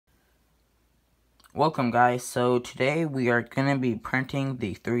Welcome guys, so today we are going to be printing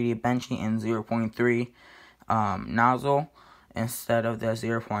the 3D Benchy in 0.3 nozzle instead of the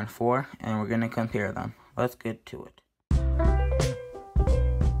 0.4, and we're going to compare them. Let's get to it.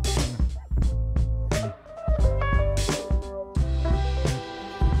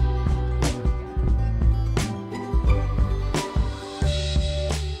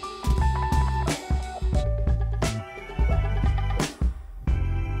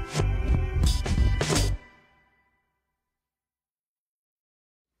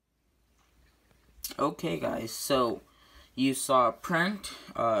 Okay guys, so you saw a print,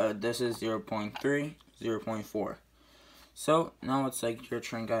 this is 0.3, 0.4. So now it's like your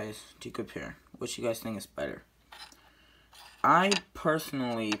turn guys to compare. What you guys think is better? I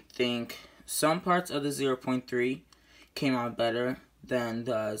personally think some parts of the 0.3 came out better than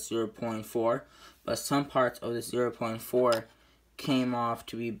the 0.4, but some parts of the 0.4 came off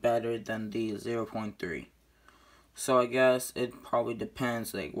to be better than the 0.3. So I guess it probably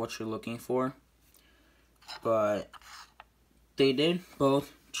depends like what you're looking for. But they did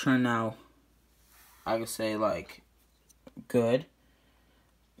both turn out, I could say, like, good.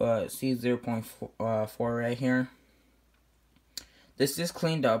 But see 0.4 right here. This is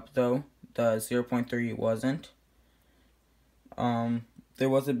cleaned up, though. The 0.3 wasn't. There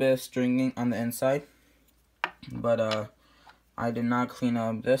was a bit of stringing on the inside. But, I did not clean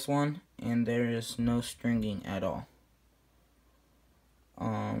up this one. And there is no stringing at all.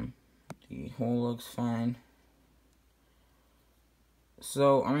 The hole looks fine.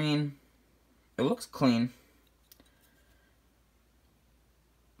 So, I mean, it looks clean.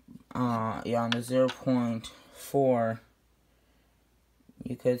 Yeah, on the 0.4,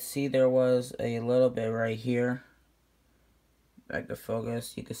 you could see there was a little bit right here. Back to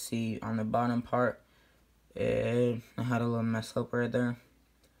focus, you could see on the bottom part, it had a little mess up right there.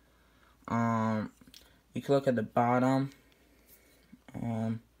 You can look at the bottom,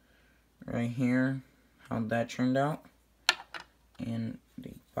 right here, how that turned out, and the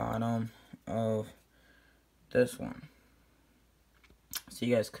bottom of this one. So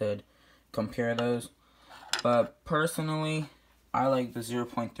you guys could compare those. But personally, I like the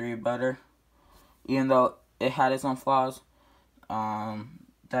 0.3 better. Even though it had its own flaws. That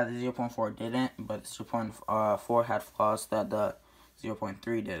the 0.4 didn't. But the 0.4 had flaws that the 0.3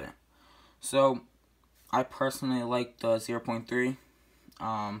 didn't. So, I personally like the 0.3.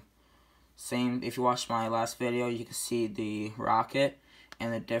 Same, if you watched my last video, you can see the rocket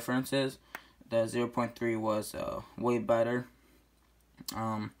and the differences. The 0.3 was way better.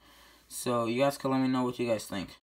 So you guys can let me know what you guys think.